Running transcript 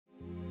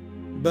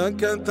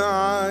بكت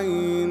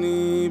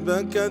عيني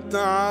بكت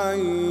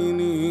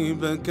عيني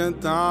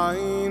بكت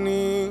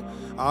عيني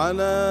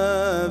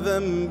على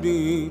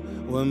ذنبي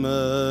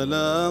وما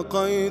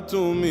لاقيت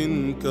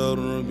من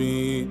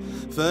كربي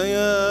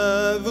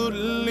فيا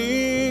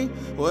ذلي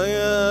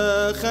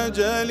ويا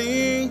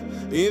خجلي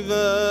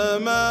إذا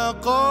ما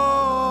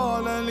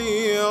قال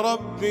لي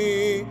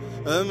ربي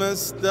أما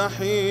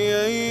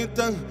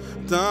استحييت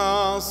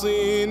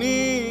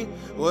تعصيني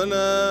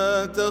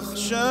ولا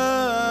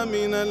تخشى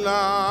من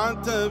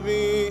العتب.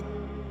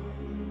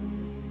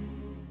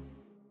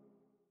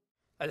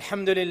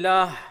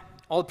 Alhamdulillah,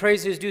 all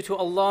praise is due to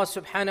Allah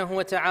subhanahu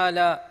wa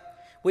ta'ala.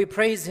 We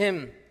praise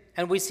Him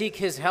and we seek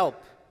His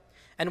help.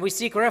 And we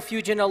seek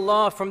refuge in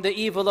Allah from the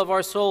evil of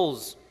our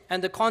souls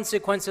and the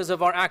consequences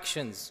of our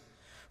actions.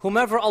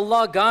 Whomever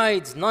Allah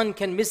guides, none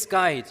can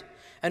misguide.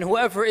 And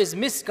whoever is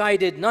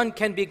misguided, none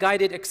can be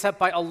guided except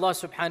by Allah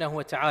subhanahu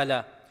wa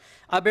ta'ala.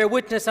 I bear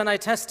witness and I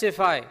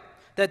testify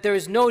that there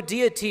is no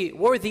deity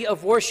worthy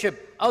of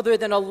worship other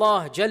than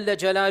Allah Jalla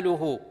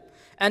Jalaluhu.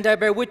 And I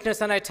bear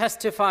witness and I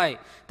testify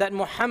that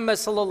Muhammad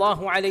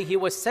sallallahu alayhi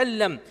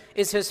wasallam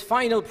is his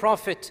final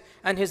prophet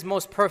and his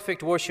most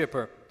perfect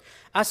worshipper.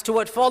 As to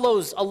what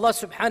follows, Allah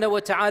subhanahu wa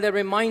ta'ala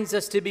reminds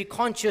us to be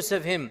conscious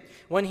of Him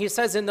when He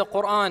says in the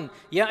Quran,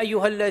 Ya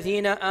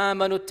ayyuhalladhina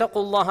amanu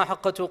attaqullaha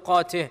haqqa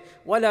tuqatih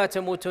wa la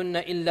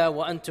tamutunna illa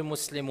wa antum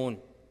muslimun.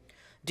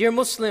 Dear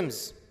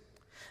Muslims,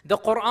 the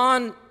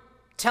Quran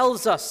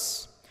tells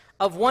us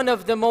of one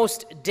of the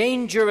most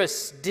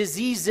dangerous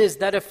diseases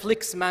that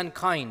afflicts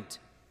mankind.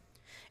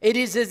 It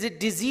is a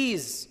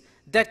disease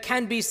that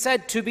can be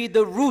said to be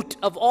the root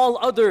of all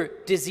other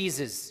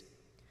diseases.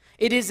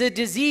 It is a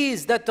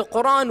disease that the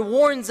Quran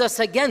warns us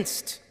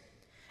against,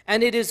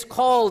 and it is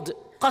called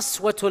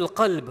qaswatul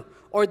qalb,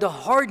 or the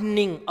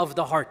hardening of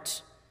the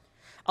heart.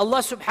 Allah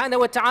subhanahu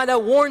wa ta'ala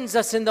warns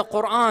us in the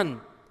Quran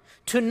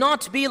to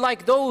not be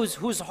like those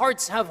whose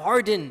hearts have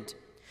hardened.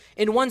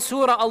 In one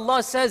surah,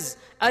 Allah says,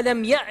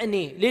 أَلَمْ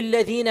يَأْنِ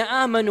لِلَّذِينَ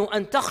آمَنُوا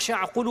أَن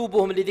تَخْشَعَ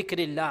قُلُوبُهُمْ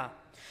لِذِكْرِ اللَّهِ.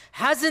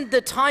 Hasn't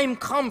the time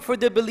come for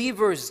the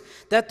believers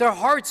that their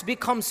hearts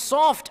become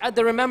soft at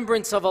the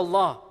remembrance of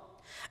Allah,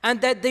 and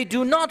that they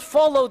do not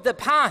follow the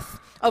path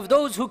of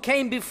those who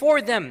came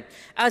before them?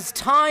 As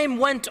time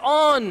went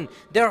on,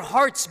 their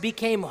hearts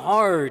became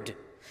hard.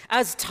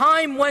 As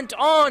time went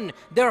on,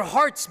 their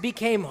hearts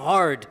became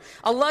hard.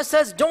 Allah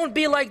says, don't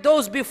be like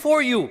those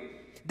before you.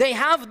 They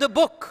have the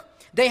book,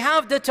 they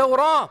have the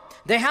Torah,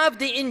 they have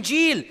the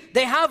Injil,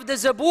 they have the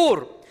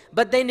Zabur,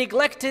 but they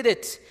neglected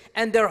it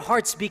and their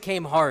hearts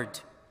became hard.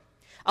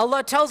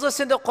 Allah tells us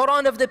in the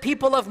Quran of the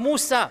people of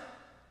Musa,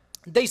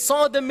 they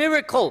saw the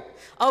miracle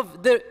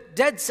of the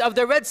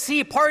Red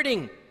Sea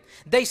parting.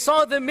 They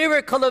saw the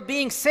miracle of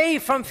being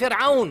saved from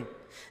Fir'aun.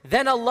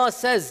 Then Allah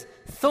says,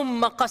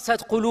 ثُمَّ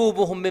قَسَتْ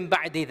قُلُوبُهُم مِّن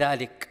بَعْدِ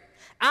ذَلِكَ.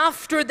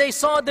 After they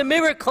saw the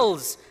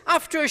miracles,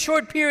 after a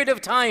short period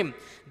of time,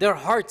 their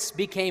hearts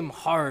became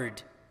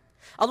hard.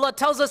 Allah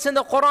tells us in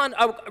the Quran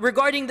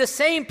regarding the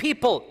same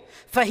people,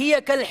 فَهِيَ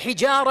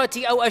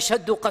كَالْحِجَارَةِ أَوْ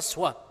أَشَدُّ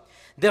قَسْوَةً.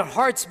 Their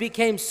hearts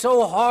became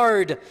so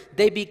hard,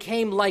 they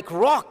became like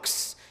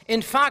rocks.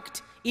 In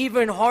fact,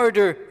 even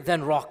harder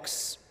than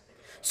rocks.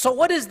 So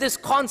what is this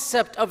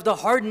concept of the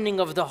hardening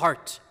of the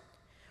heart?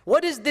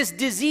 What is this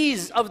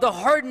disease of the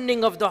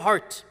hardening of the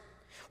heart?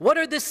 What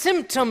are the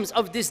symptoms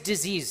of this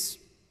disease?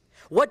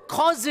 What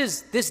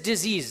causes this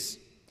disease?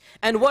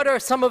 And what are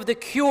some of the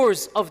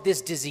cures of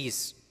this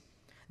disease?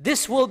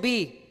 This will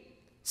be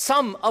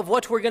some of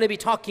what we're going to be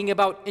talking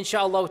about,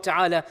 inshaAllah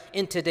ta'ala,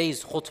 in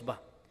today's khutbah.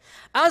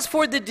 As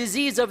for the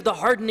disease of the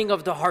hardening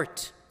of the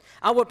heart,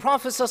 our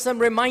Prophet ﷺ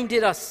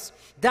reminded us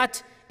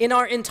that in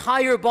our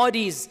entire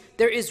bodies,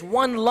 there is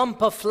one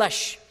lump of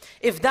flesh.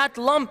 If that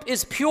lump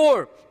is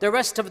pure, the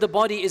rest of the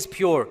body is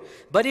pure.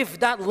 But if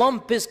that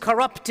lump is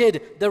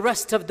corrupted, the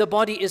rest of the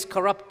body is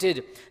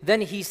corrupted. Then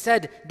he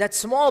said, that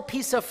small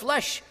piece of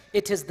flesh,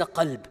 it is the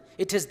qalb,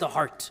 it is the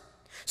heart.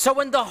 So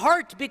when the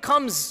heart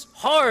becomes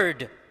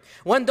hard,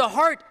 when the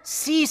heart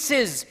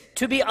ceases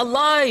to be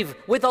alive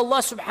with Allah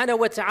subhanahu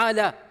wa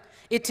ta'ala,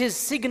 it is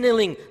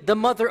signaling the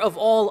mother of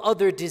all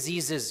other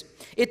diseases.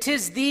 It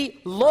is the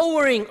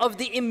lowering of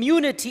the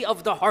immunity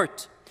of the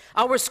heart.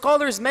 Our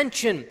scholars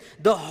mention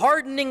the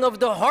hardening of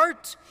the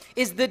heart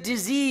is the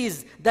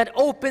disease that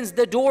opens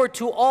the door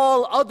to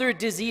all other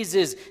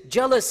diseases,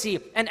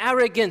 jealousy and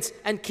arrogance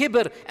and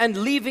kibr and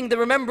leaving the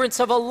remembrance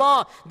of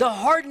Allah. The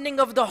hardening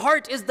of the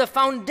heart is the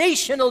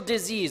foundational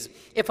disease.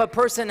 If a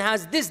person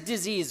has this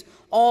disease,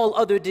 all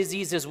other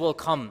diseases will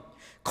come.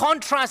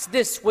 Contrast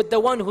this with the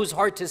one whose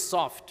heart is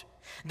soft.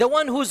 The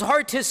one whose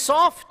heart is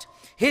soft,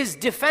 his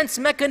defense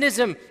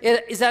mechanism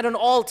is at an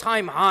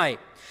all-time high.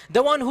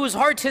 The one whose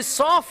heart is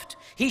soft,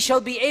 he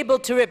shall be able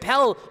to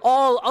repel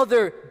all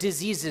other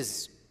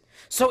diseases.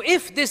 So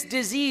if this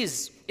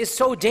disease is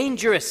so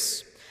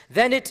dangerous,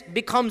 then it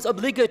becomes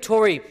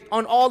obligatory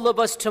on all of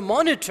us to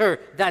monitor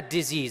that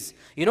disease.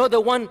 You know,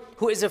 the one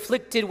who is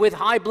afflicted with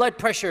high blood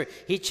pressure,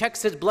 he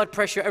checks his blood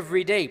pressure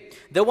every day.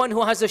 The one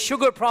who has a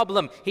sugar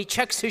problem, he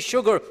checks his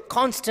sugar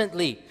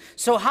constantly.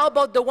 So how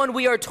about the one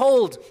we are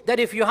told that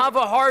if you have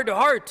a hard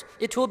heart,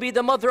 it will be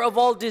the mother of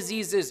all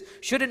diseases?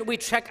 Shouldn't we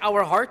check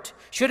our heart?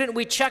 Shouldn't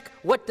we check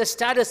what the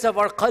status of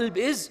our qalb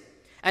is?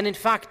 And in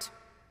fact,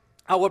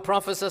 our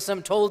Prophet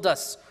ﷺ told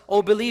us,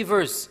 O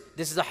believers,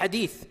 this is a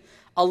hadith,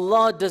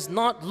 Allah does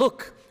not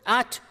look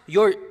at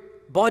your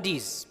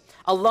bodies.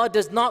 Allah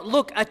does not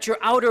look at your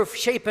outer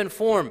shape and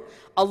form.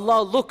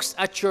 Allah looks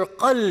at your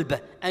qalb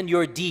and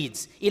your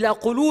deeds.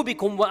 إِلَى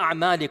قُلُوبِكُمْ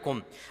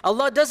وَأَعْمَالِكُمْ.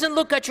 Allah doesn't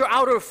look at your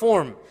outer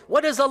form.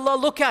 What does Allah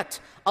look at?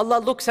 Allah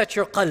looks at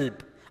your qalb.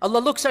 Allah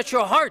looks at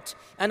your heart.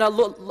 And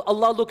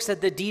Allah looks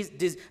at the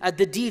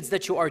deeds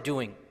that you are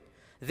doing.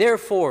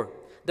 Therefore,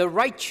 the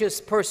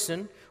righteous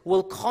person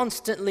will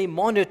constantly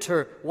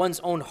monitor one's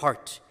own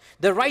heart.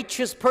 The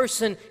righteous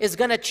person is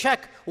going to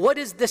check, what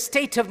is the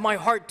state of my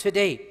heart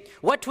today?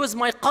 What was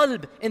my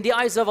qalb in the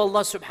eyes of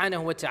Allah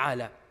subhanahu wa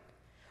ta'ala?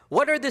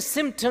 What are the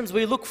symptoms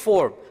we look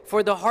for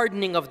the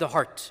hardening of the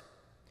heart?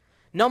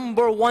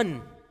 Number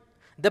one,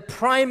 the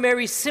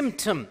primary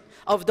symptom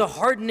of the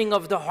hardening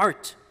of the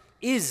heart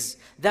is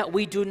that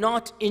we do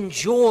not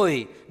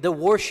enjoy the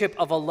worship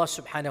of Allah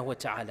subhanahu wa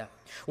ta'ala.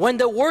 When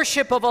the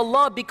worship of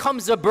Allah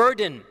becomes a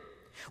burden,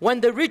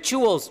 when the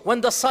rituals,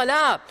 when the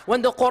salah,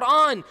 when the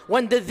Quran,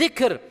 when the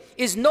dhikr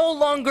is no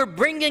longer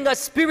bringing us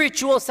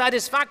spiritual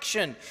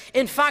satisfaction.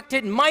 In fact,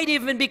 it might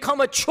even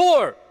become a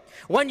chore.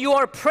 When you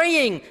are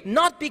praying,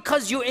 not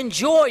because you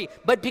enjoy,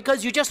 but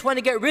because you just want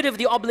to get rid of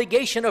the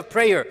obligation of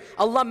prayer.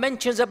 Allah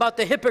mentions about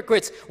the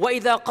hypocrites,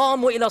 وَإِذَا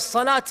قَامُوا إِلَى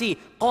الصَّلَاةِ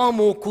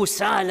قَامُوا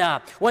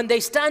كُسَالًا. When they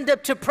stand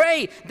up to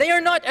pray, they are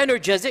not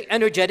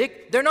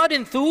energetic, they're not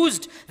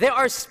enthused. They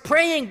are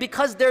praying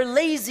because they're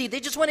lazy. They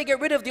just want to get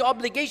rid of the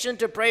obligation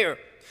to prayer.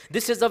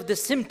 This is of the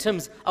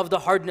symptoms of the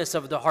hardness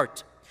of the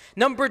heart.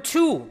 Number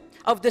two,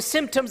 of the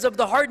symptoms of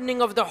the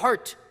hardening of the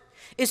heart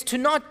is to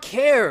not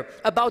care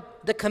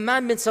about the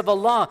commandments of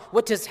Allah,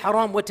 what is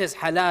haram, what is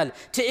halal,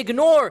 to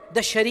ignore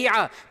the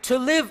sharia, to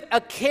live a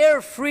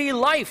carefree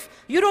life.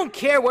 You don't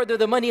care whether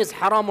the money is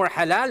haram or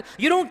halal.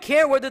 You don't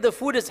care whether the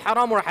food is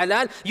haram or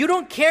halal. You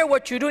don't care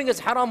what you're doing is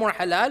haram or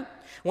halal.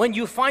 When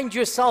you find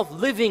yourself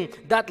living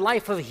that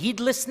life of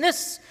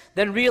heedlessness,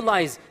 then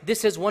realize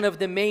this is one of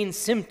the main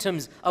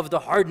symptoms of the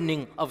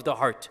hardening of the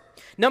heart.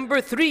 Number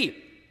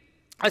three,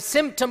 a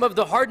symptom of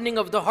the hardening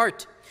of the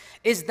heart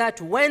is that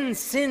when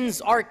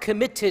sins are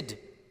committed,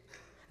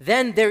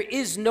 then there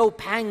is no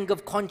pang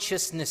of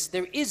consciousness.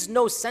 There is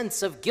no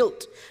sense of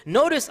guilt.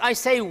 Notice I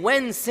say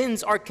when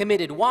sins are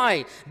committed.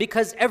 Why?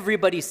 Because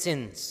everybody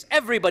sins.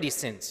 Everybody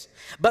sins.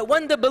 But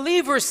when the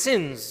believer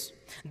sins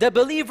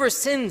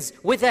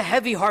with a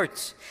heavy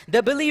heart.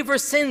 The believer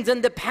sins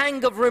and the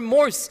pang of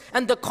remorse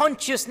and the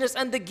consciousness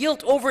and the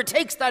guilt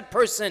overtakes that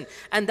person.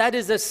 And that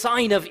is a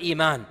sign of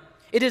Iman.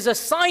 It is a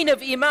sign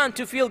of Iman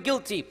to feel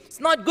guilty. It's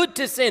not good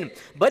to sin.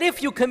 But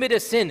if you commit a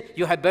sin,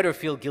 you had better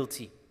feel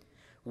guilty.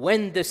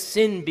 When the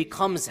sin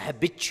becomes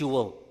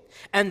habitual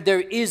and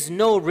there is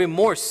no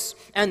remorse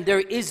and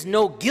there is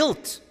no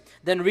guilt,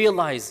 then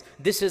realize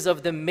this is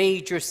of the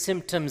major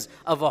symptoms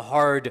of a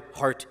hard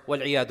heart.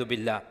 Wal-iyadu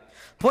billah.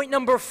 Point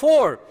number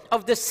four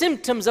of the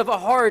symptoms of a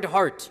hard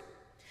heart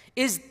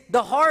is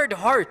the hard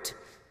heart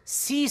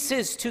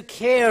ceases to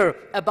care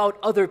about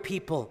other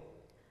people.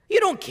 You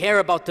don't care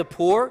about the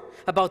poor,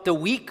 about the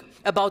weak,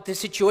 about the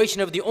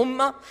situation of the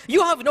ummah.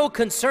 You have no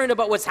concern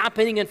about what's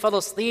happening in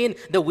Palestine,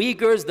 the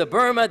Uyghurs, the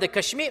Burma, the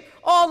Kashmir.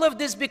 All of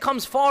this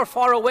becomes far,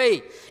 far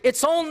away.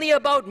 It's only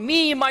about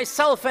me,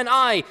 myself, and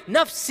I.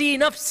 Nafsi,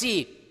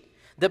 nafsi.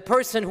 The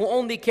person who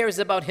only cares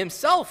about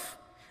himself,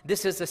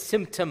 this is a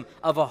symptom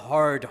of a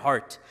hard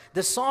heart.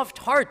 The soft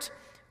heart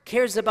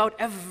cares about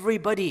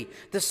everybody.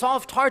 The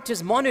soft heart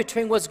is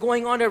monitoring what's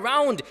going on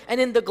around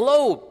and in the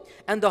globe.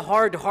 And the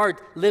hard heart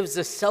lives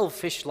a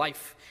selfish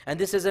life. And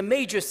this is a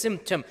major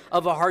symptom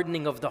of a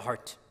hardening of the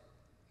heart.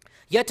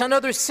 Yet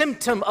another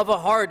symptom of a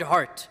hard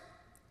heart,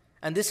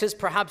 and this is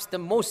perhaps the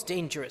most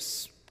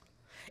dangerous,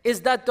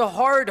 is that the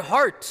hard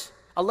heart,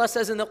 Allah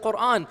says in the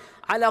Quran,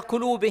 عَلَى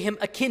قُلُوبِهِمْ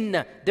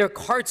أَكِنَّةٌ. Their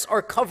hearts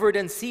are covered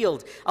and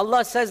sealed.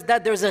 Allah says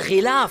that there's a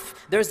ghilaf,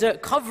 there's a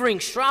covering,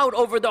 shroud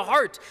over the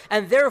heart.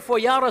 And therefore,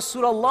 Ya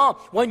Rasulullah,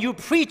 when you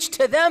preach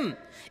to them,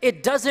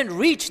 it doesn't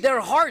reach their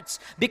hearts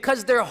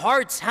because their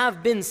hearts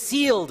have been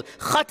sealed.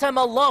 خَتَمَ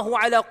اللَّهُ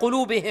عَلَى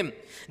قُلُوبِهِمْ.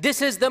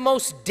 This is the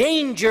most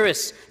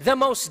dangerous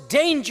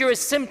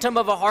symptom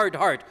of a hard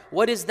heart.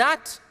 What is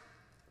that?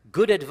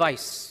 Good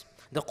advice,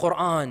 the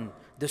Quran,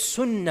 the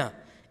Sunnah,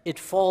 it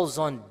falls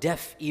on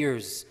deaf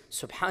ears.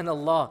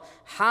 Subhanallah,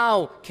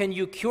 how can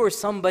you cure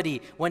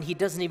somebody when he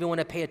doesn't even want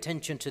to pay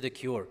attention to the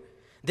cure?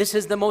 This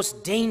is the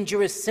most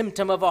dangerous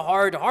symptom of a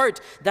hard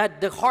heart, that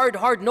the hard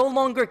heart no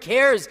longer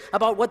cares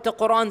about what the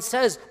Quran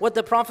says, what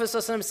the Prophet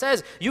ﷺ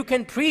says. You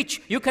can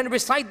preach, you can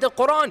recite the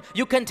Quran,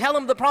 you can tell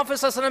him the Prophet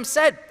ﷺ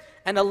said,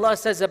 And Allah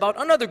says about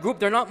another group,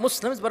 they're not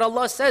Muslims, but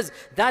Allah says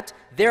that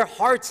their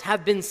hearts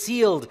have been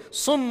sealed.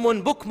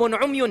 Summun, bukmun,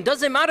 umyun.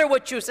 Doesn't matter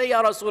what you say,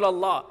 Ya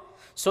Rasulullah.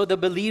 So the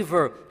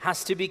believer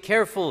has to be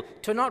careful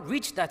to not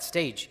reach that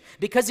stage.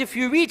 Because if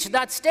you reach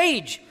that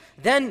stage,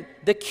 then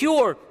the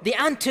cure, the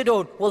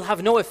antidote will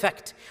have no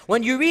effect.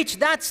 When you reach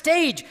that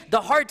stage,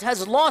 the heart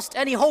has lost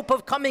any hope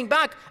of coming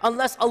back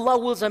unless Allah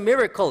wills a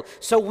miracle.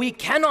 So we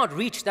cannot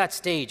reach that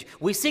stage.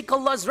 We seek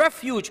Allah's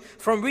refuge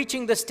from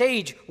reaching the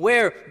stage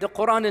where the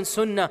Quran and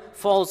Sunnah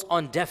falls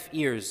on deaf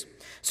ears.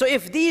 So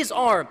if these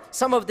are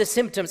some of the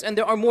symptoms, and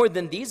there are more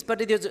than these, but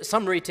it is a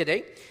summary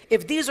today.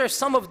 If these are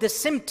some of the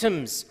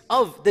symptoms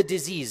of the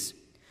disease,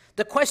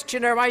 the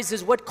question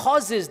arises, what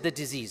causes the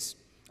disease?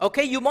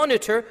 Okay, you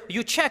monitor,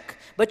 you check,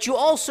 but you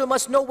also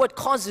must know what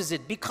causes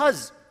it,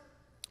 because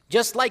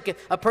just like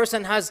a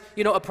person has,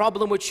 a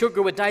problem with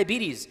sugar, with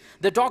diabetes,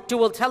 the doctor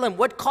will tell him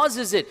what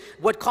causes it.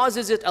 What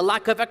causes it? A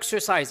lack of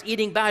exercise,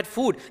 eating bad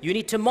food. You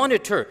need to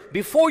monitor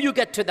before you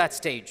get to that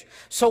stage.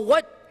 So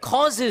what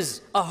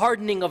causes a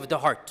hardening of the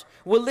heart?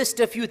 We'll list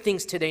a few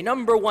things today.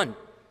 Number one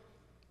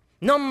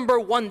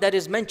that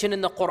is mentioned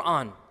in the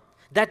Quran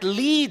that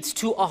leads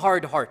to a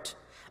hard heart.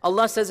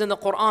 Allah says in the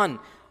Quran,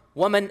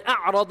 وَمَنْ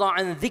أَعْرَضَ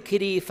عَنْ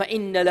ذِكْرِي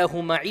فَإِنَّ لَهُ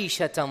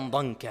مَعِيشَةً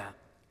ضَنْكًا.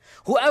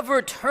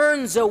 Whoever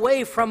turns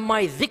away from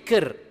my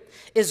dhikr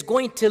is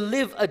going to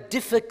live a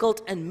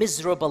difficult and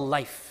miserable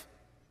life.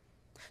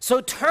 So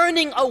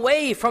turning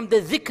away from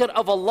the dhikr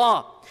of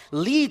Allah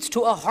leads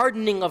to a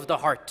hardening of the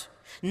heart.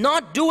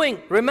 Not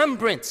doing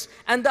remembrance,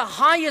 and the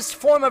highest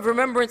form of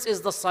remembrance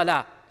is the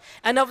salah.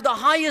 And of the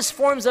highest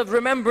forms of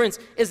remembrance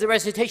is the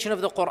recitation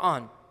of the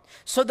Quran.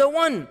 So the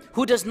one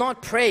who does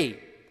not pray,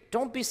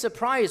 don't be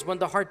surprised when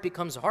the heart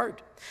becomes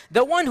hard.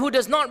 The one who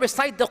does not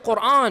recite the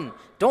Quran,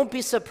 don't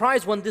be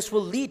surprised when this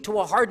will lead to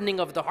a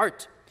hardening of the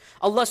heart.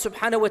 Allah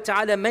subhanahu wa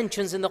ta'ala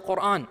mentions in the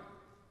Quran,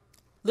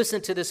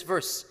 listen to this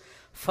verse,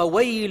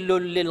 فَوَيْلٌ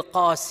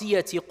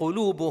لِلْقَاسِيَةِ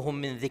قُلُوبُهُم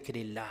مِّن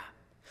ذِكْرِ اللَّهِ.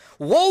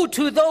 Woe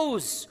to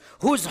those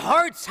whose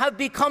hearts have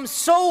become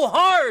so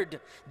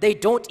hard, they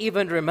don't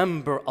even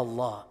remember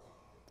Allah.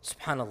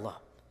 Subhanallah.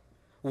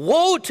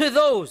 Woe to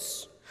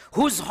those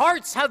whose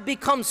hearts have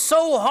become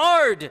so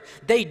hard,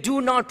 they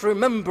do not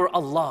remember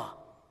Allah.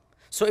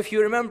 So if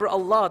you remember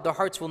Allah, the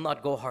hearts will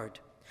not go hard.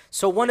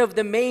 So one of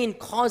the main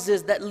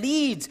causes that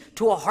leads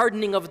to a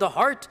hardening of the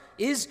heart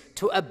is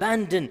to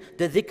abandon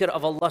the dhikr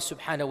of Allah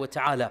subhanahu wa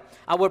ta'ala.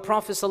 Our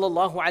Prophet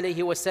sallallahu alayhi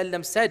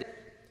wasallam said,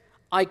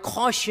 I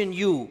caution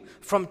you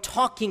from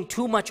talking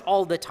too much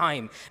all the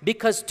time,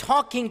 because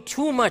talking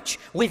too much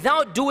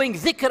without doing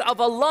dhikr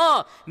of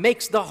Allah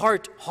makes the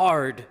heart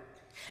hard.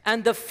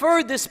 And the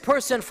furthest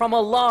person from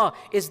Allah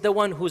is the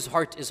one whose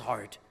heart is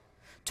hard.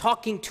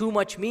 Talking too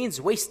much means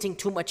wasting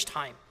too much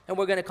time. And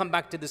we're going to come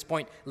back to this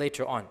point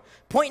later on.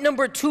 Point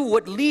number two,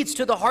 what leads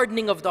to the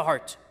hardening of the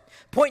heart.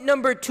 Point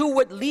number two,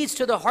 what leads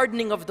to the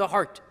hardening of the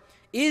heart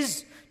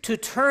is to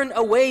turn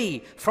away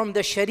from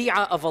the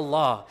sharia of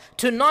Allah,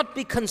 to not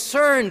be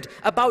concerned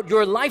about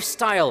your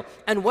lifestyle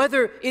and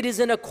whether it is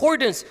in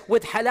accordance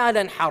with halal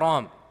and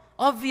haram.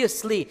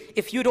 Obviously,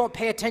 if you don't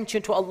pay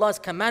attention to Allah's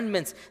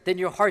commandments, then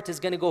your heart is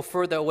going to go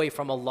further away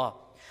from Allah.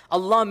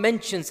 Allah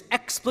mentions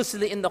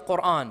explicitly in the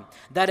Quran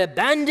that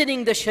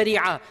abandoning the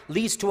sharia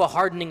leads to a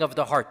hardening of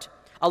the heart.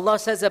 Allah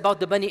says about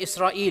the Bani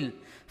Israel,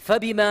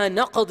 فَبِمَا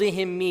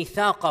نَقَضِهِمْ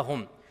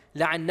مِيثَاقَهُمْ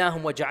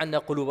لَعَنَّاهُمْ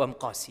وَجَعَلْنَا قُلُوبَهُمْ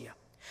قَاسِيَةً.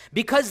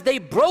 Because they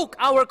broke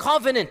our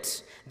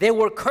covenant, they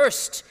were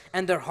cursed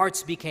and their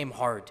hearts became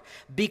hard.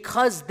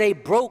 Because they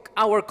broke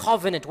our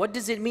covenant. What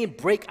does it mean,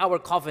 break our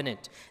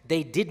covenant?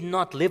 They did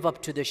not live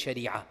up to the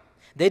sharia.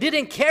 They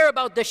didn't care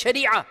about the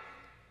sharia.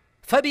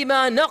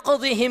 فَبِمَا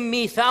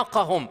نَقَضِهِمْ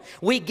مِيثَاقَهُمْ.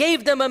 We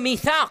gave them a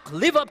mithaq,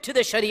 live up to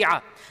the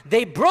sharia.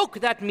 They broke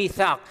that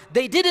mithaq.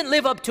 They didn't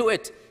live up to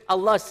it.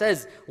 Allah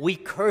says, we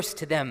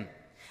cursed them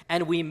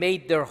and we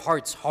made their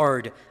hearts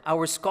hard.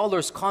 Our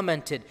scholars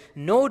commented,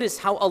 notice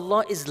how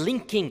Allah is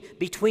linking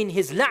between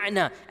His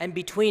la'na and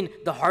between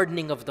the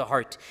hardening of the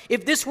heart.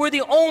 If this were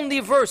the only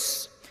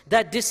verse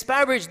that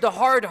disparaged the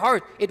hard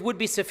heart, it would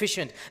be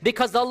sufficient.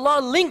 Because Allah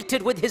linked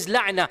it with His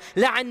la'na.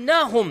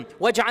 لَعَنَّاهُمْ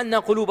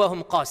وَجَعَلْنَا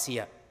قُلُوبَهُمْ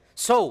قَاسِيَةً.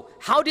 So,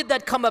 how did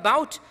that come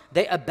about?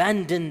 They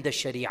abandoned the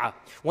sharia.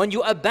 When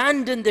you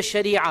abandon the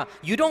sharia,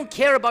 you don't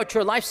care about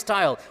your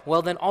lifestyle,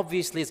 well then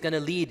obviously it's going to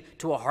lead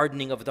to a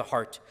hardening of the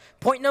heart.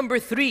 Point number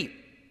three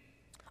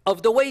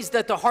of the ways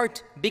that the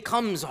heart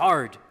becomes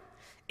hard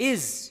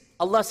is,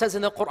 Allah says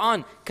in the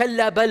Quran,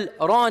 كَلَّا بَلْ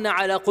رَانَ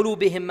عَلَى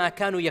قُلُوبِهِمْ مَا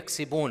كَانُوا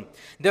يَكْسِبُونَ.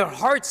 Their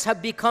hearts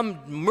have become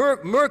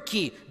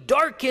murky,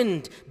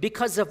 darkened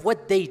because of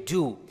what they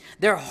do.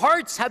 Their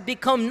hearts have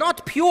become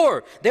not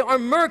pure. They are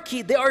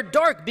murky, they are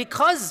dark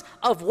because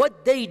of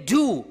what they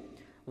do.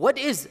 What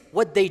is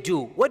what they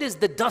do? What is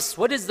the dust?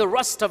 What is the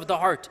rust of the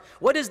heart?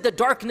 What is the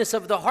darkness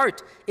of the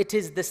heart? It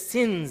is the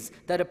sins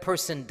that a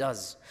person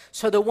does.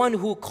 So the one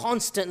who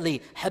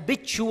constantly,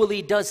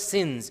 habitually does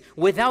sins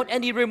without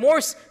any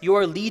remorse, you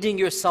are leading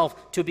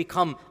yourself to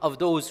become of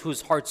those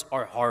whose hearts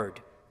are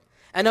hard.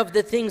 And of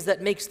the things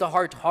that makes the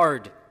heart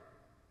hard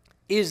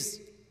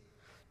is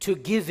to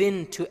give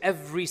in to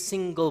every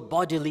single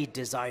bodily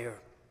desire,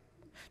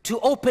 to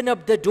open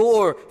up the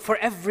door for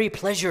every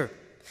pleasure,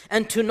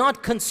 and to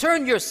not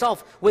concern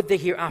yourself with the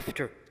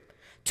hereafter.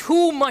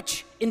 Too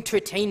much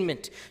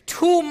entertainment,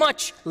 too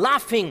much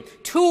laughing,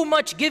 too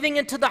much giving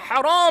into the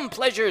haram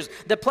pleasures,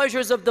 the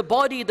pleasures of the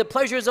body, the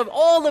pleasures of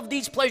all of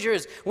these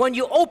pleasures. When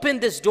you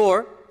open this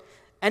door,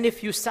 and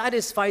if you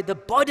satisfy the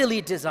bodily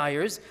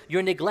desires,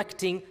 you're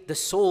neglecting the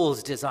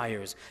soul's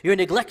desires. You're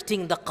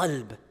neglecting the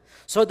qalb.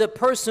 So the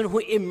person who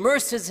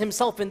immerses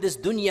himself in this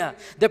dunya,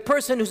 the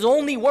person who's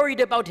only worried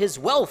about his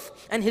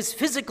wealth and his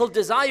physical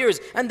desires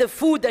and the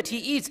food that he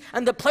eats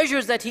and the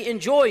pleasures that he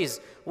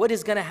enjoys, what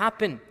is going to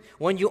happen?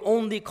 When you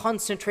only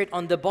concentrate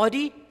on the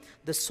body,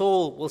 the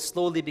soul will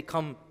slowly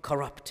become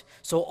corrupt.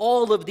 So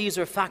all of these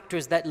are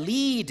factors that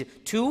lead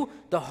to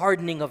the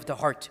hardening of the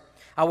heart.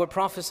 Our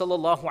Prophet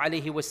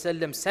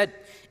ﷺ said,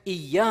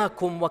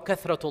 إِيَّاكُمْ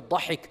وَكَثْرَةُ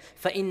الضَّحِكِ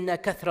فَإِنَّ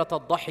كَثْرَةَ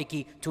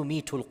الضَّحِكِ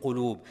تُمِيتُ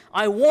الْقُلُوبِ.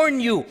 I warn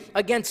you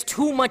against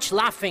too much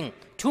laughing.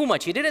 Too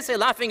much. He didn't say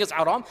laughing is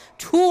haram.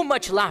 Too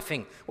much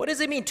laughing. What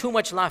does it mean, too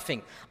much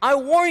laughing? I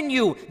warn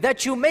you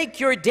that you make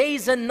your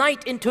days and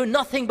night into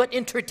nothing but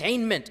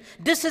entertainment.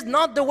 This is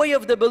not the way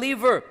of the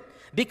believer.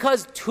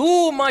 Because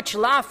too much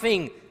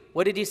laughing,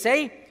 what did he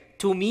say?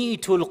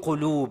 تُمِيتُ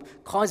الْقُلُوبِ,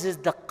 causes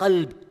the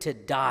qalb to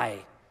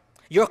die.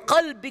 Your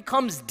qalb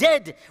becomes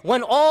dead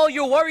when all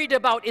you're worried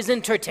about is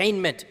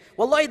entertainment.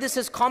 Wallahi, this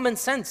is common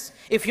sense.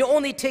 If you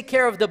only take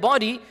care of the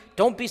body,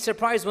 don't be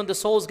surprised when the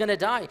soul's gonna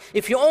die.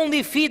 If you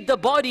only feed the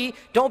body,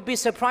 don't be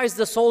surprised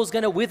the soul's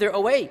gonna wither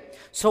away.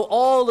 So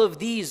all of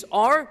these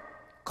are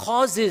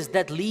causes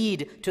that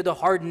lead to the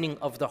hardening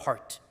of the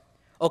heart.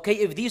 Okay,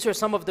 if these are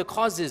some of the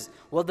causes,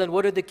 well then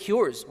what are the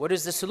cures? What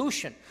is the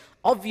solution?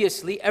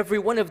 Obviously, every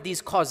one of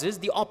these causes,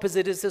 the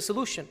opposite is the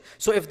solution.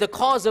 So if the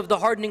cause of the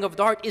hardening of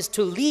the heart is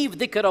to leave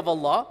dhikr of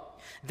Allah,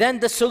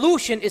 then the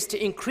solution is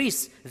to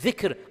increase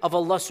dhikr of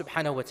Allah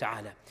subhanahu wa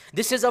ta'ala.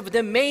 This is of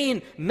the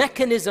main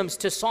mechanisms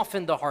to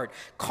soften the heart.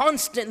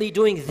 Constantly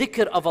doing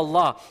dhikr of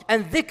Allah.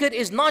 And dhikr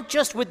is not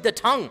just with the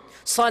tongue.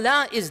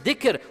 Salah is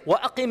dhikr.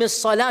 وَأَقِمِ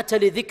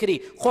الصَّلَاةَ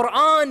لِذِكْرِ.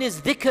 Quran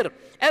is dhikr.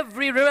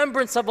 Every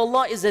remembrance of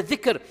Allah is a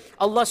dhikr.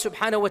 Allah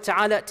subhanahu wa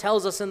ta'ala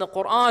tells us in the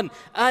Quran,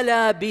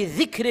 أَلَا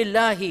بِذِكْرِ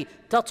اللَّهِ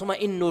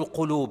تَطْمَئِنُّ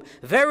الْقُلُوبِ.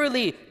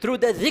 Verily, through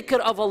the dhikr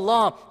of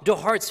Allah, do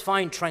hearts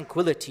find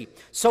tranquility.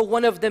 So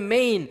one of the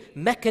main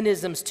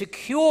mechanisms to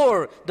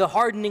cure the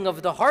hardening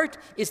of the heart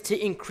is to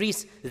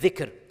increase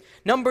dhikr.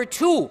 Number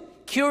two,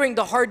 curing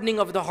the hardening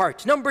of the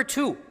heart. Number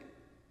two,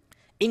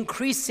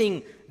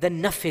 increasing the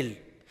nafil,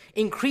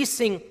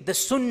 increasing the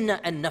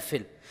sunnah and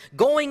nafil.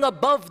 Going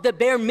above the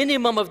bare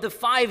minimum of the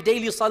 5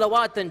 daily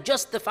salawat and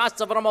just the fasts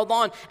of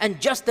Ramadan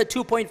and just the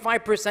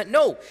 2.5%.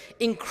 No,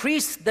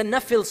 increase the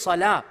nafil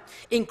salah,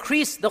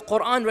 increase the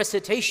Quran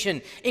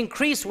recitation,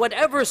 increase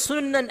whatever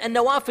sunnah and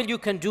nawafil you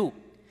can do.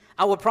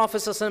 Our Prophet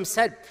ﷺ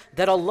said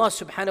that Allah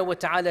subhanahu wa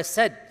ta'ala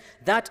said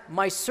that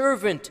my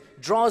servant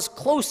draws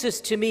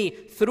closest to me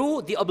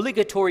through the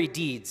obligatory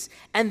deeds.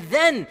 And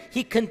then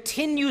he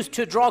continues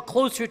to draw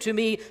closer to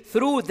me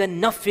through the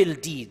nafil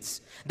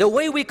deeds. The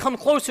way we come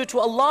closer to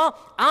Allah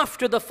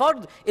after the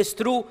fard is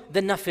through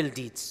the nafil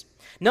deeds.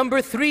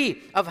 Number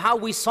three, of how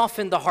we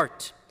soften the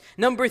heart.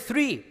 Number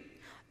three,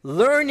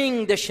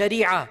 learning the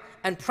sharia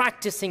and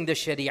practicing the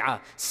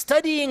sharia.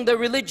 Studying the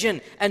religion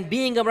and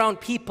being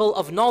around people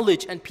of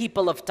knowledge and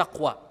people of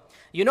taqwa.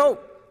 You know,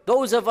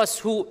 those of us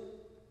who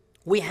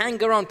we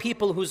hang around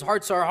people whose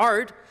hearts are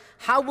hard,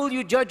 how will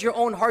you judge your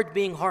own heart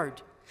being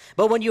hard?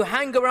 But when you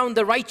hang around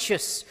the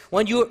righteous,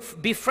 when you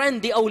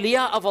befriend the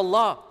awliya of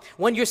Allah,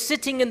 when you're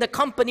sitting in the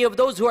company of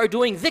those who are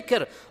doing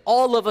dhikr,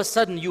 all of a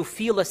sudden you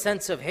feel a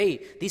sense of,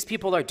 hey, these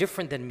people are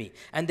different than me,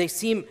 and they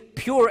seem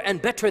pure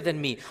and better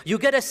than me. You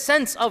get a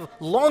sense of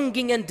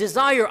longing and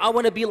desire, I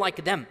want to be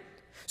like them.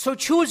 So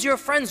choose your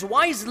friends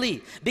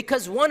wisely,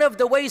 because one of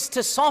the ways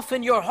to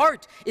soften your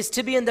heart is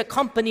to be in the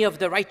company of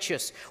the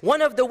righteous.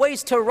 One of the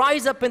ways to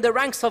rise up in the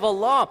ranks of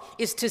Allah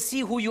is to see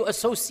who you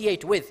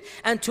associate with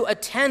and to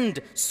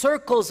attend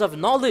circles of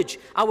knowledge.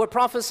 Our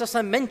Prophet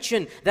ﷺ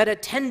mentioned that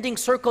attending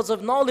circles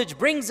of knowledge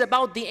brings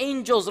about the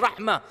angels'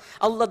 rahmah.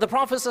 The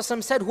Prophet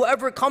ﷺ said,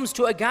 whoever comes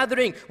to a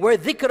gathering where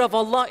dhikr of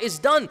Allah is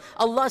done,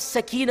 Allah's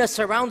sakeenah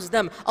surrounds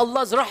them,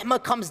 Allah's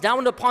rahmah comes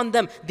down upon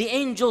them, the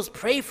angels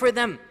pray for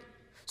them.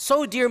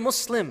 So dear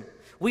Muslim,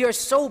 we are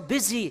so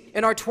busy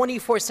in our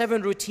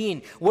 24/7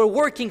 routine. We're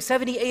working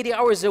 70, 80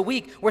 hours a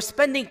week. We're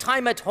spending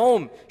time at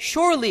home.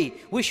 Surely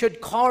we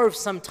should carve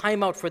some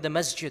time out for the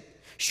masjid.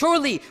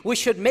 Surely we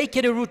should make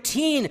it a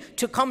routine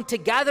to come to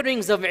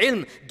gatherings of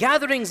ilm,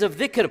 gatherings of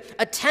dhikr,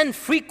 attend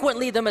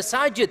frequently the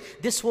masajid.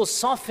 This will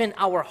soften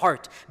our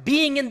heart.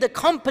 Being in the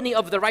company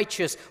of the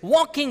righteous,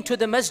 walking to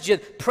the masjid,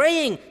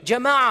 praying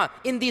jama'ah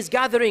in these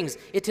gatherings,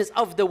 it is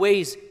of the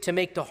ways to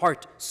make the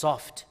heart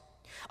soft.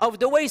 Of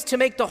the ways to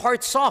make the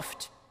heart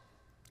soft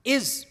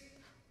is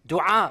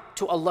dua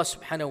to Allah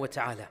subhanahu wa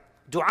ta'ala.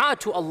 Dua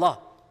to Allah.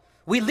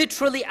 We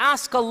literally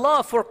ask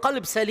Allah for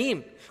qalb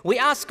salim. We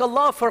ask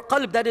Allah for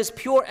qalb that is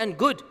pure and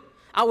good.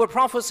 Our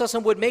Prophet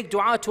ﷺ would make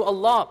dua to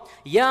Allah.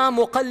 Ya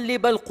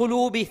muqallib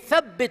al-qulubi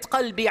thabbit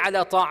qalbi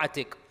ala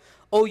ta'atik.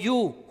 O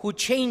you who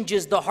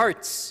changes the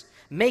hearts,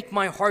 make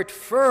my heart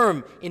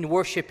firm in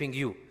worshipping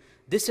you.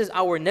 This is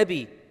our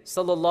Nabi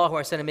sallallahu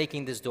alaihi wasallam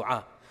making this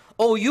dua.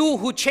 O you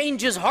who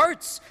changes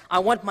hearts, I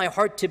want my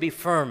heart to be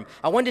firm.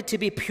 I want it to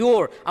be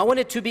pure. I want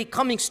it to be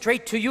coming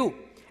straight to you.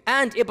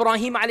 And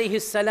Ibraheem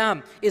alayhi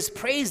salam is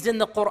praised in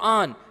the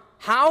Quran.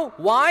 How?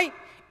 Why?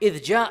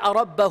 إِذْ جَاءَ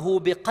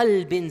رَبَّهُ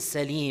بِقَلْبٍ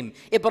سَلِيمٍ.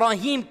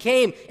 Ibrahim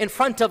came in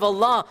front of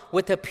Allah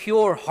with a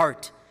pure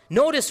heart.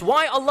 Notice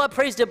why Allah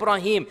praised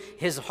Ibrahim.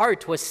 His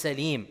heart was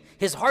salim.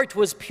 His heart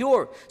was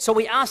pure. So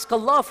we ask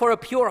Allah for a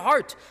pure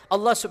heart.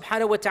 Allah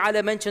subhanahu wa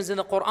ta'ala mentions in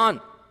the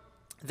Quran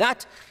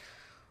that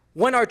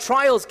when our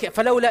trials came,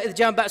 فَلَوْلَا إِذْ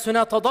جَاءَ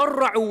بَأْسُنَا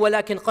تَضَرَّعُوا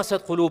وَلَكِنْ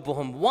قَسَتْ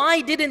قُلُوبُهُم.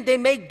 Why didn't they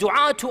make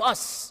dua to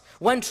us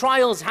when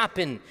trials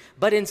happen,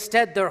 but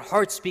instead their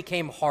hearts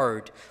became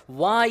hard?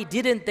 Why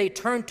didn't they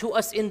turn to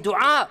us in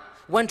dua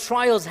when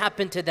trials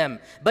happened to them,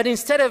 but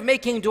instead of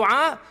making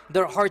dua,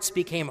 their hearts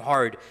became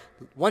hard?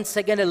 Once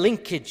again, a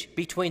linkage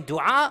between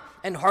dua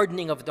and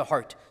hardening of the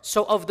heart.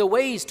 So of the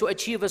ways to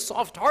achieve a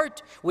soft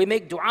heart, we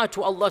make dua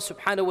to Allah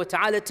subhanahu wa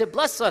ta'ala to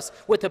bless us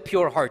with a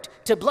pure heart,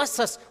 to bless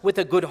us with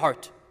a good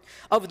heart.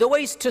 Of the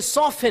ways to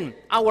soften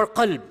our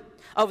qalb,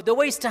 of the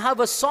ways to have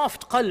a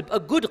soft qalb, a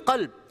good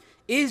qalb,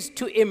 is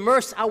to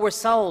immerse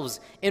ourselves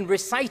in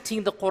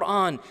reciting the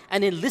Quran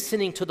and in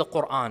listening to the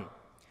Quran.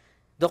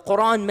 The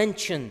Quran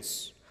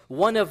mentions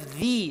one of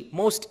the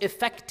most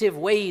effective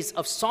ways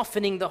of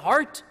softening the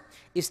heart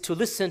is to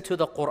listen to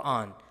the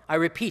Quran. I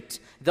repeat,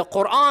 the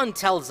Quran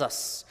tells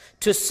us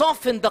to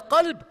soften the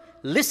qalb,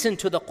 listen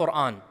to the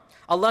Quran.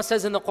 Allah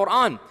says in the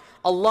Quran,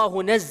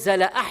 الله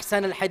نزل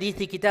أحسن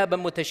الحديث كتابا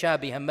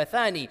متشابها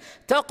مثاني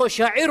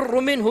تقشعر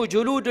منه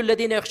جلود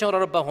الذين يخشون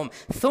ربهم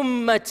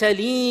ثم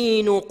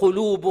تلين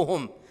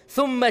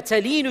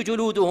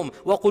جلودهم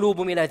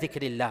وقلوبهم إلى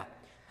ذكر الله.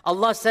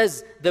 Allah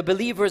says the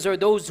believers are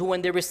those who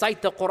when they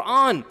recite the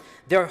Quran,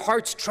 their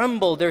hearts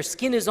tremble, their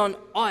skin is on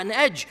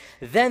edge,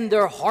 then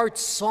their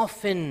hearts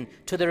soften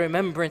to the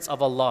remembrance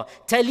of Allah.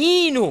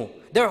 Talinu,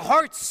 their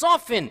hearts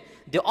soften.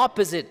 The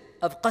opposite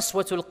of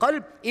qaswatul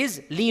qalb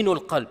is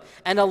leenul qalb.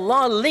 And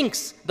Allah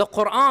links the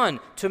Quran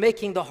to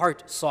making the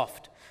heart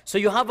soft. So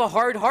you have a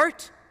hard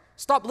heart,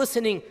 stop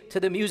listening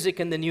to the music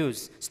and the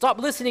news. Stop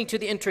listening to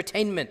the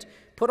entertainment.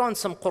 Put on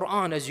some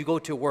Quran as you go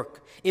to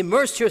work.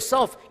 Immerse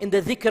yourself in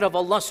the dhikr of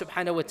Allah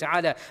subhanahu wa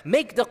ta'ala.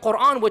 Make the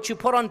Quran what you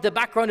put on the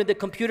background of the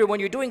computer when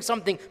you're doing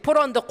something. Put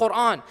on the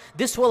Quran.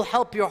 This will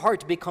help your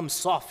heart become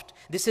soft.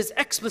 This is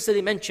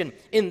explicitly mentioned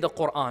in the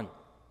Quran.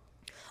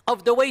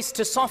 Of the ways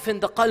to soften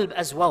the qalb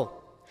as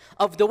well,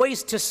 of the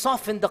ways to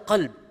soften the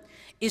qalb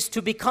is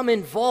to become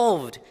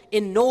involved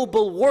in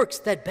noble works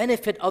that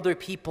benefit other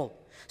people.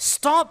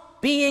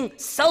 Stop being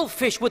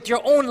selfish with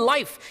your own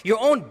life,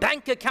 your own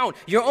bank account,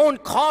 your own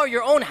car,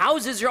 your own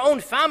houses, your own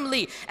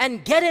family,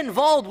 and get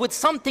involved with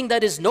something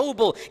that is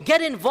noble.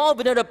 Get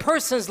involved in a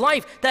person's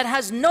life that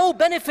has no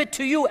benefit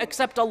to you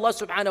except Allah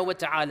subhanahu wa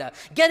ta'ala.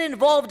 Get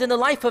involved in the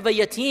life of a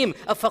yatim,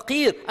 a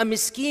faqir, a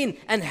miskin,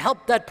 and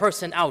help that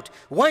person out.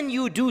 When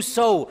you do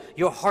so,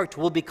 your heart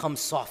will become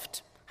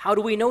soft. How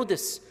do we know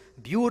this?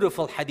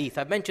 Beautiful hadith.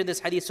 I've mentioned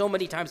this hadith so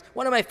many times.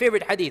 One of my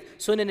favorite hadith,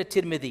 Sunan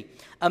al-Tirmidhi.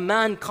 A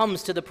man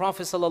comes to the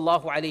Prophet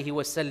sallallahu alaihi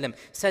wasallam,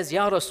 says,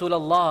 Ya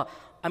Rasulullah,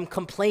 I'm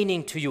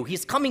complaining to you.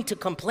 He's coming to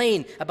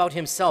complain about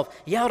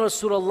himself. Ya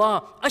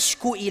Rasulullah,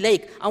 ashku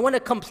ilayk. I want to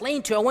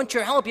complain to you. I want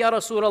your help, Ya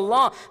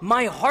Rasulullah.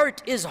 My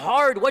heart is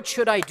hard. What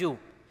should I do?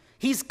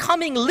 He's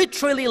coming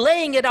literally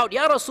laying it out.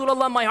 Ya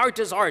Rasulullah, my heart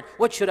is hard.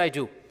 What should I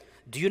do?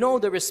 Do you know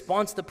the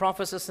response the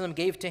Prophet sallallahu alaihi wasallam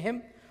gave to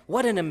him?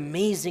 What an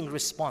amazing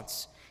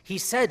response. He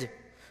said,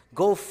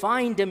 go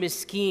find a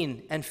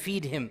miskin and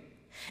feed him.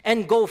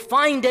 And go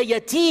find a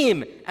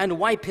yatim and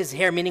wipe his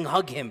hair, meaning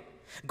hug him.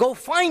 Go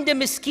find a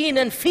miskin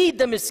and feed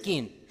the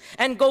miskin.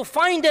 And go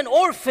find an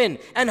orphan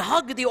and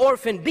hug the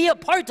orphan. Be a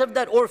part of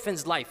that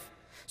orphan's life.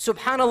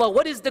 Subhanallah,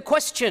 what is the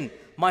question?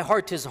 My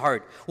heart is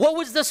hard. What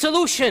was the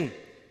solution?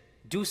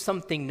 Do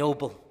something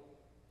noble.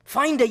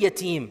 Find a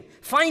yatim.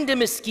 Find a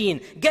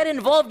miskin. Get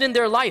involved in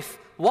their life.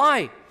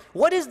 Why?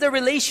 What is the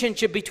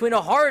relationship between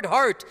a hard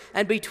heart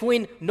and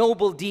between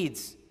noble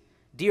deeds?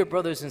 Dear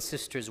brothers and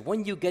sisters,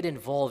 when you get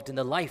involved in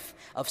the life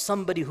of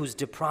somebody who's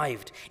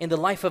deprived, in the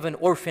life of an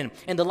orphan,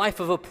 in the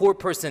life of a poor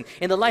person,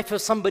 in the life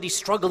of somebody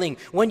struggling,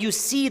 when you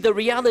see the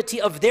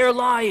reality of their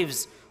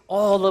lives,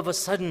 all of a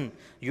sudden,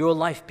 your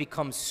life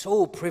becomes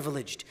so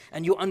privileged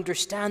and you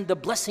understand the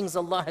blessings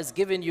Allah has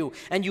given you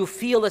and you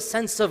feel a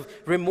sense of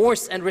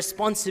remorse and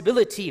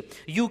responsibility.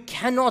 You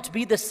cannot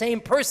be the same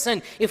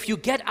person if you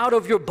get out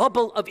of your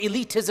bubble of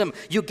elitism.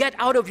 You get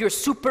out of your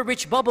super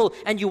rich bubble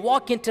and you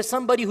walk into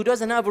somebody who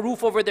doesn't have a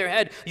roof over their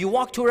head. You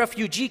walk to a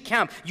refugee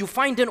camp. You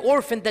find an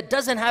orphan that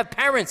doesn't have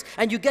parents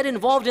and you get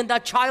involved in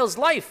that child's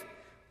life.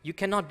 You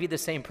cannot be the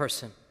same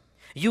person.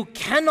 You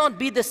cannot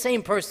be the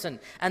same person.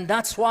 And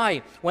that's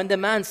why when the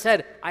man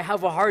said, I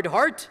have a hard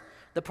heart,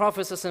 the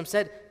Prophet ﷺ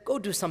said, go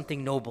do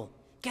something noble.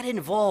 Get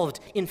involved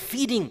in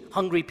feeding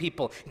hungry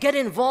people. Get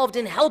involved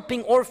in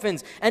helping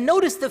orphans. And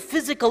notice the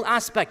physical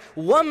aspect.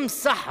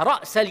 وَامْسَحْ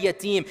رَأْسَ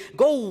الْيَتِيمِ.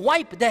 Go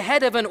wipe the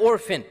head of an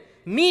orphan.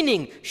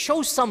 Meaning,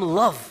 show some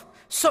love.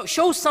 So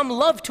show some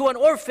love to an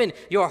orphan.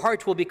 Your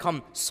heart will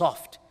become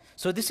soft.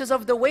 So this is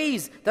of the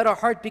ways that our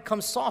heart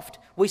becomes soft.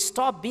 We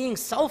stop being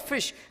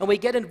selfish and we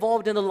get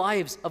involved in the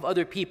lives of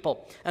other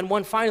people. And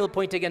one final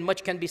point, again,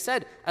 much can be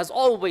said. As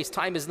always,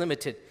 time is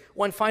limited.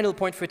 One final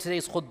point for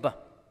today's khutbah.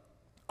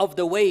 Of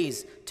the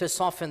ways to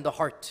soften the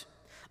heart,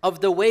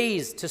 of the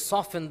ways to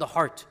soften the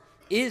heart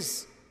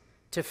is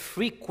to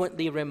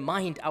frequently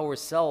remind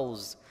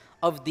ourselves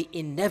of the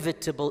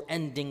inevitable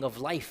ending of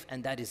life,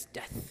 and that is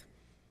death.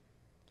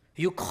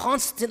 You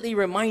constantly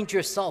remind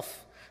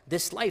yourself,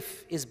 this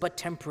life is but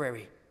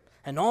temporary,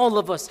 and all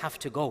of us have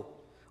to go.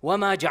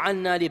 وَمَا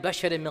جَعَلْنَا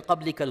لِبَشَرٍ مِّن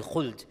قَبْلِكَ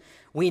الْخُلْدِ.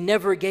 We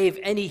never gave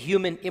any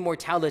human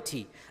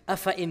immortality.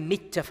 أَفَإِن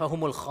مِتَّ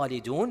فَهُمُ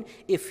الْخَالِدُونَ.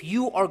 If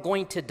you are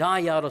going to die,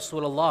 Ya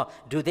Rasulullah,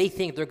 do they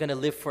think they're going to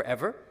live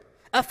forever?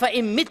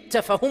 أَفَإِن مِتَّ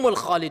فَهُمُ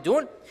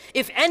الْخَالِدُونَ.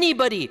 If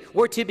anybody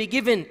were to be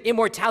given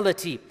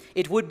immortality,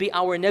 it would be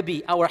our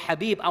Nabi, our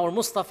Habib, our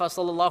Mustafa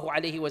sallallahu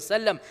alayhi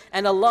wasallam.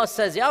 And Allah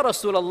says, Ya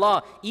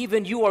Rasulullah,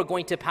 even you are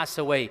going to pass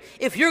away.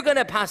 If you're going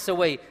to pass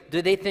away,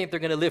 do they think they're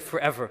going to live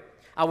forever?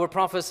 Our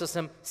Prophet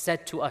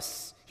said to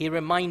us, he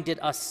reminded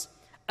us,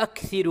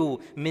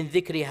 أَكْثِرُوا مِن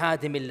ذِكْرِ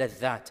هَادِمِ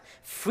اللَّذَّاتِ.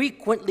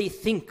 Frequently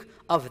think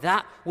of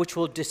that which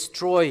will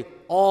destroy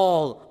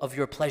all of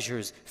your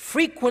pleasures.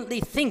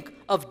 Frequently think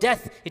of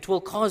death. It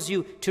will cause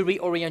you to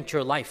reorient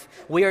your life.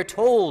 We are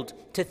told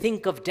to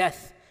think of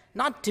death,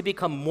 not to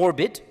become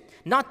morbid,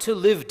 not to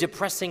live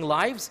depressing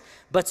lives,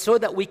 but so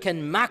that we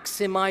can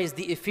maximize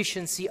the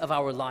efficiency of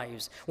our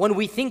lives. When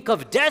we think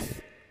of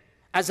death,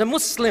 as a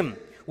Muslim,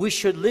 we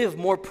should live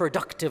more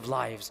productive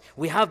lives.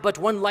 We have but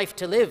one life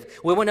to live.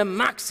 We want to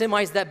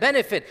maximize that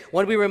benefit.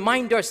 When we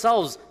remind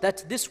ourselves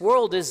that this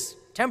world is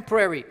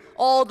temporary,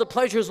 all the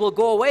pleasures will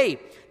go away,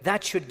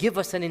 that should give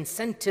us an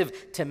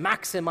incentive to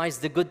maximize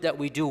the good that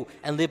we do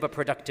and live a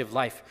productive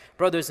life.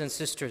 Brothers and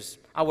sisters,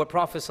 our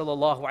Prophet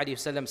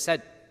ﷺ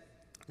said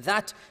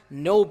that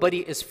nobody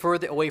is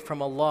further away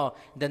from Allah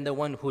than the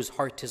one whose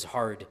heart is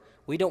hard.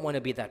 We don't want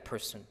to be that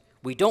person.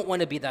 We don't want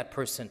to be that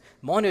person.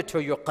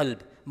 Monitor your qalb.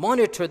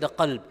 Monitor the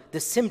qalb, the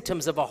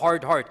symptoms of a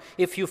hard heart.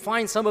 If you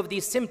find some of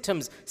these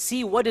symptoms,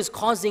 see what is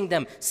causing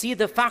them. See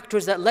the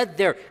factors that led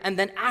there, and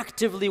then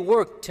actively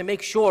work to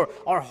make sure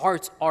our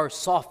hearts are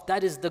soft.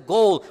 That is the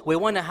goal. We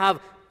want to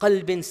have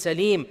qalbin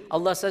salim.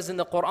 Allah says in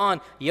the Quran,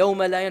 يَوْمَ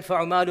لَا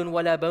يَنْفَعُ مَالٌ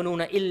وَلَا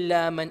بَنُونَ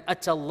إِلَّا مَنْ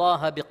أَتَى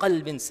اللَّهَ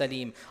بِقَلْبٍ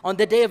سَلِيمٍ. On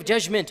the day of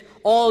judgment,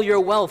 all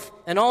your wealth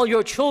and all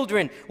your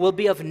children will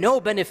be of no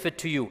benefit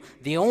to you.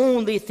 The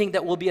only thing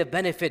that will be of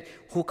benefit,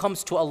 who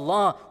comes to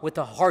Allah with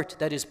a heart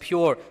that is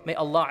pure. May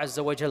Allah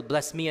Azza wa Jal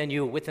bless me and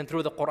you with and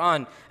through the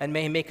Quran, and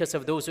may He make us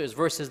of those whose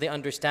verses they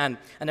understand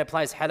and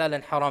applies halal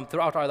and haram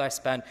throughout our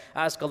lifespan.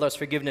 I ask Allah's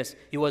forgiveness.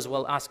 You as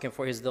well ask Him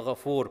for His the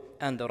Ghafoor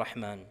and the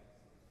Rahman.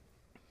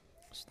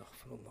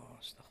 Astaghfirullah,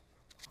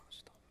 astaghfirullah,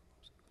 astaghfirullah.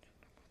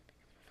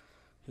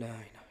 La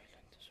ilaha illa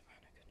anta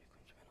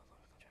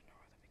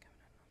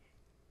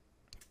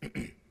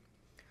subhanaka.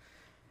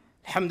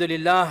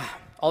 Alhamdulillah,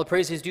 all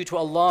praise is due to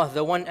Allah,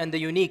 the one and the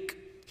unique.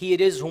 He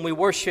it is whom we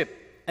worship,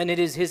 and it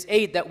is His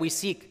aid that we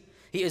seek.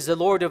 He is the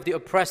Lord of the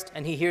oppressed,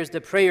 and He hears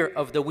the prayer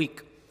of the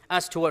weak.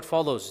 As to what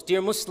follows,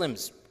 dear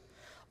Muslims,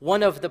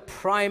 one of the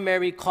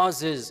primary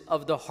causes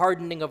of the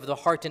hardening of the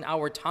heart in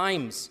our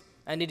times,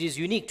 and it is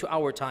unique to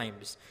our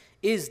times,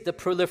 is the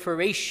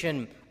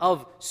proliferation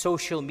of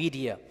social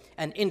media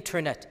and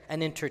internet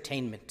and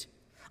entertainment.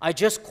 I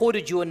just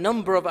quoted you a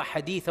number of a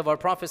hadith of our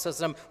Prophet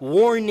ﷺ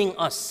warning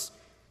us,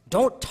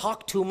 don't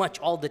talk too much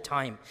all the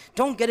time.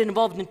 Don't get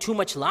involved in too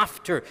much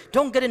laughter.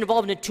 Don't get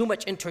involved in too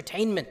much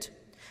entertainment.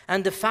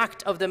 And the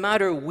fact of the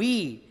matter,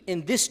 we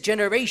in this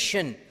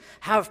generation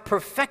have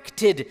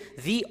perfected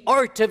the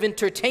art of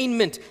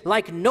entertainment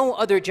like no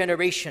other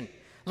generation.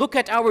 Look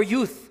at our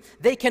youth.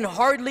 They can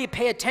hardly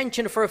pay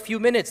attention for a few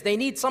minutes. They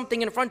need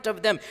something in front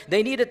of them.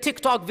 They need a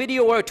TikTok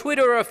video or a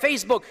Twitter or a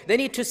Facebook. They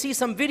need to see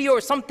some video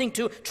or something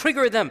to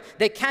trigger them.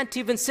 They can't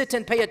even sit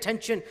and pay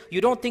attention.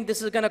 You don't think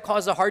this is going to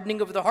cause a hardening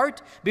of the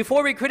heart?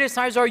 Before we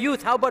criticize our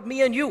youth, how about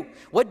me and you?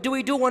 What do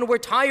we do when we're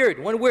tired?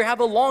 When we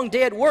have a long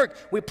day at work,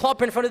 we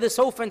plop in front of the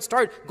sofa and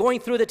start going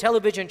through the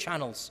television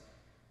channels.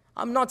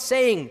 I'm not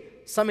saying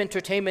some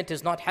entertainment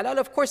is not halal.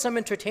 Of course, some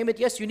entertainment,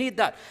 yes, you need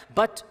that.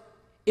 But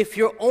if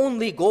your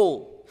only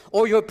goal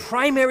or your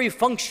primary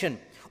function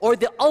or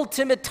the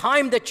ultimate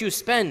time that you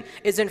spend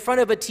is in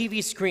front of a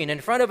TV screen, in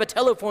front of a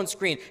telephone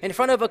screen, in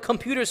front of a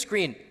computer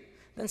screen,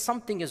 then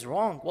something is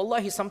wrong.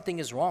 Wallahi, something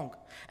is wrong.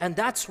 And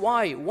that's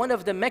why one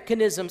of the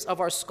mechanisms of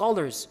our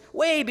scholars,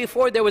 way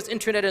before there was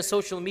internet and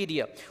social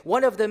media,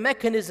 one of the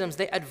mechanisms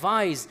they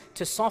advise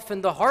to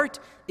soften the heart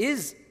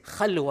is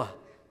khalwa.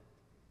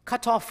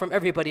 Cut off from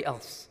everybody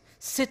else.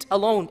 Sit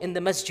alone in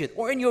the masjid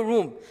or in your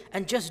room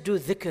and just do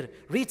dhikr,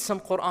 read some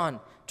Quran.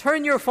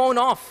 Turn your phone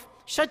off,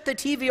 shut the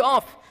TV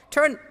off,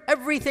 turn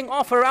everything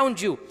off around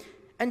you.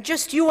 And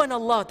just you and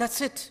Allah,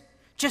 that's it.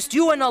 Just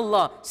you and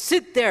Allah.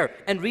 Sit there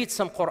and read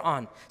some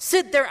Quran.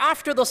 Sit there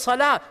after the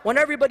salah when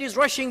everybody's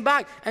rushing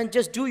back and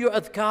just do your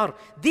adhkar.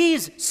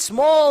 These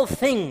small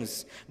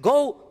things go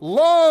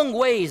long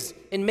ways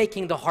in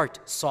making the heart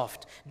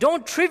soft.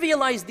 Don't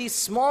trivialize these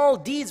small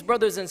deeds,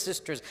 brothers and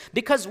sisters,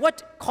 because what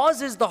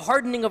causes the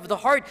hardening of the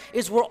heart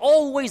is we're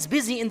always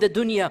busy in the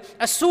dunya.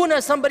 As soon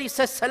as somebody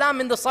says salam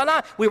in the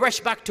salah, we rush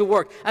back to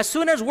work. As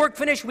soon as work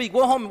finishes, we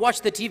go home and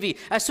watch the TV.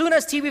 As soon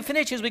as TV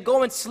finishes, we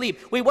go and sleep.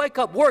 We wake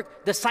up, work,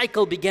 the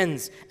cycle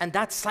begins. And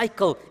that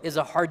cycle is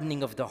a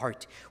hardening of the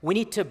heart. We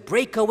need to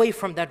break away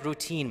from that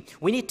routine.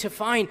 We need to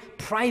find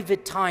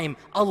private time,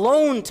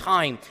 alone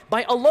time.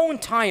 By alone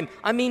time,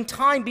 I mean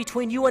time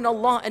between you and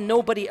Allah and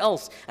nobody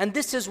else. And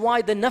this is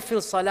why the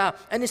nafil salah,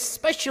 and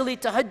especially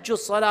tahajjud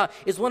salah,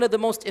 is one of the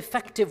most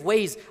effective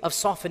ways of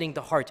softening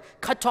the heart.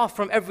 Cut off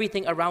from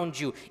everything around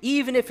you,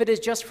 even if it is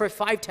just for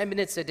 5-10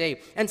 minutes a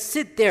day, and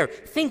sit there,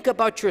 think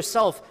about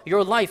yourself,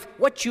 your life,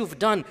 what you've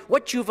done,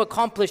 what you've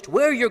accomplished,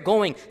 where you're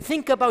going.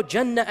 Think about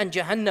Jannah and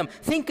Jahannam.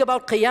 Think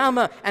about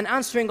Qiyamah and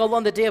answering Allah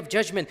on the Day of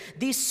Judgment.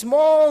 These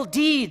small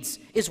deeds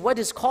is what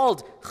is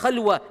called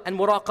khalwa and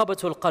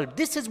muraqabatul qalb.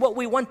 This is what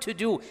we want to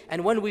do,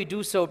 and when we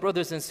do so,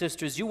 brothers and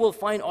sisters, you will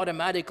find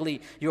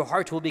automatically your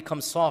heart will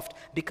become soft,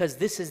 because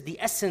this is the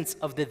essence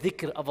of the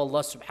dhikr of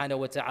Allah subhanahu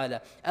wa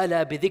ta'ala.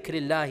 Ala bi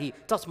dhikrillahi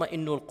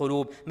tatma'innul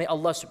qulub. May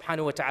Allah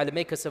subhanahu wa ta'ala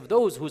make us of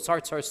those whose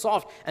hearts are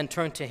soft and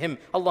turn to Him.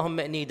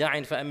 Allahumma inni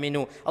da'in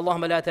fa'aminu.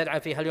 Allahumma la tad'a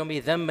fi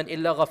al-yawmi dhanban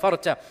illa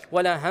ghafarta,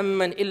 wa la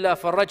hamman illa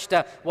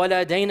farajta, wa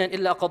la daynan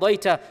illa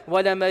qadayta, wa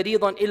la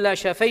maridan illa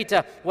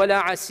shafayta, wa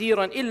la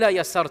asiran illa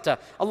يسرت.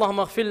 اللهم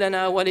اغفر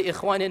لنا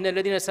ولإخواننا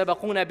الذين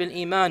سبقونا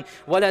بالإيمان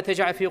ولا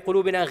تجعل في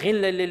قلوبنا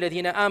غلا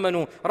للذين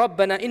آمنوا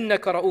ربنا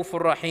إنك رؤوف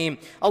رحيم.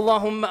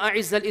 اللهم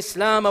أعز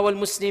الإسلام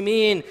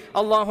والمسلمين.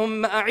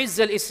 اللهم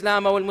أعز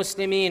الإسلام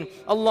والمسلمين.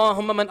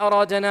 اللهم من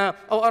أرادنا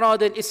أو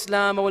أراد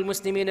الإسلام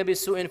والمسلمين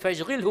بسوء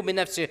فاشغله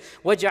بنفسه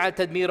واجعل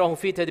تدميره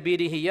في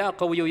تدبيره يا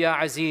قوي يا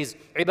عزيز.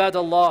 عباد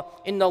الله،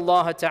 إن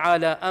الله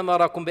تعالى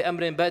أمركم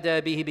بأمر بدأ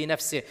به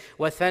بنفسه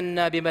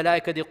وثنى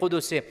بملائكة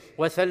قدسه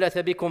وثلث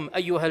بكم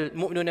أيها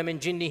المؤمنون من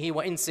جنه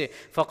وإنسه،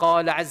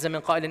 فقال عز من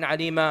قائل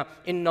عليما: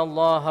 إن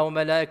الله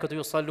وملائكته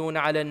يصلون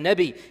على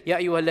النبي يا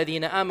أيها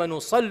الذين آمنوا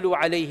صلوا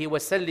عليه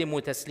وسلموا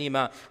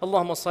تسليما.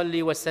 اللهم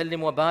صل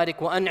وسلم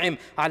وبارك وأنعم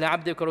على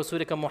عبدك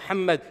ورسولك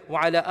محمد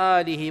وعلى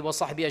آله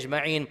وصحبه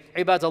أجمعين.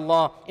 عباد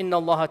الله، إن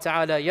الله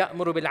تعالى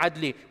يأمر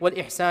بالعدل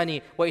والإحسان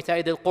وإيتاء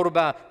ذي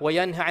القربى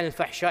وينهى عن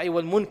الفحشاء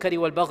والمنكر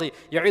والبغي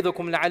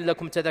يعظكم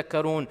لعلكم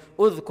تذكرون.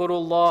 اذكروا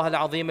الله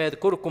العظيم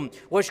يذكركم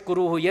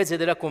واشكروه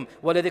يزد لكم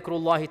ولذكر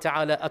الله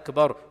تعالى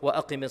أكبر.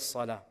 وأقم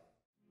الصلاة.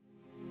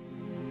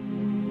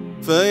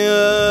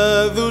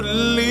 فيا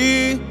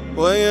ذلي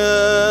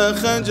ويا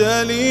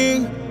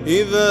خجلي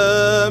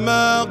إذا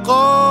ما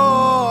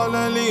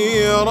قال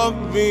لي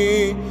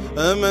ربي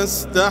أما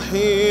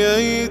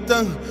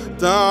استحييته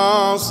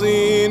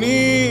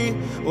تعصيني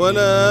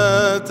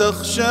ولا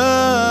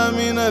تخشى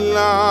من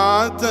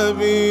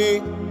العتب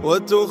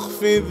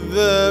وتخفي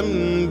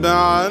الذنب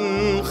عن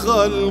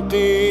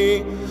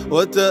خلقي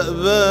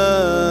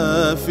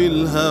وتأبى في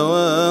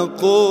الهوى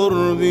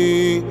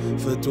قربي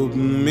فتب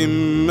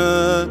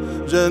مما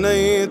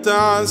جنيت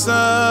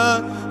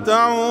عسى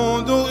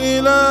تعود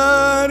إلى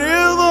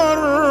رضا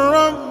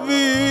الرب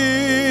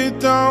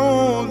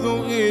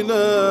تعود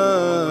إلى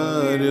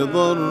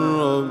رضا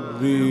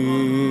الرب.